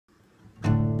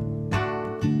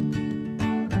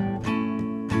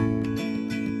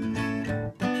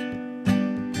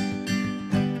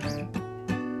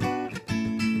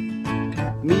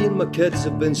and my kids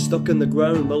have been stuck in the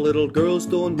ground. My little girls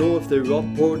don't know if they're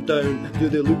up or down. Do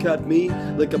they look at me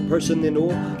like a person they know,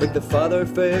 like the father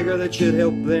figure that should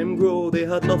help them grow? They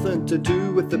had nothing to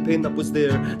do with the pain that was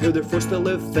there. Now they're forced to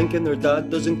live thinking their dad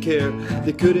doesn't care.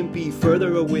 They couldn't be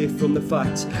further away from the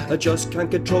facts. I just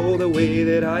can't control the way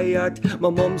that I act. My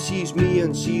mum sees me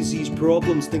and sees these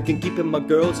problems, thinking keeping my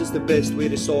girls is the best way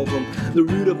to solve them. The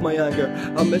root of my anger,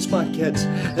 I miss my kids.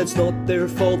 It's not their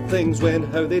fault things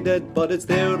went how they did, but it's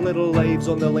their little lives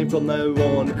on the line from now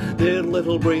on. Their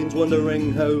little brains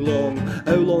wondering how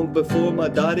long before my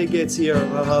daddy gets here.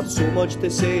 I have so much to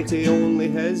say to only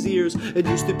his ears. It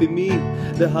used to be me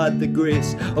that had the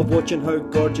grace of watching her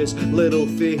gorgeous little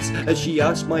face. As she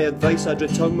asked my advice, I'd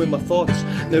return with my thoughts.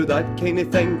 Now that kind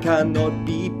of thing cannot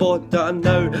be bought, and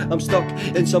now I'm stuck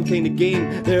in some kind of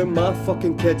game. They're my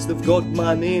fucking kids, they've got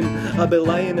my name. I'd be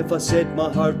lying if I said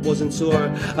my heart wasn't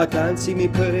sore. I can't see me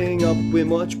putting up with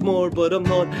much more, but I'm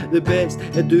not the best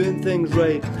at doing things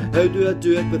right. How do I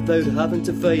do it without having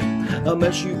to fight? I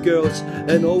miss you girls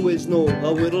and always know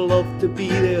I would love to be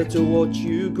there to watch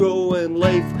you grow. And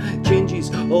life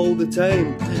changes all the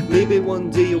time. Maybe one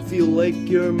day you'll feel like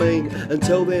you're mine.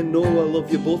 Until then, know I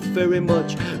love you both very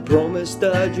much. Promise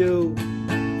that you'll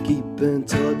keep in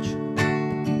touch.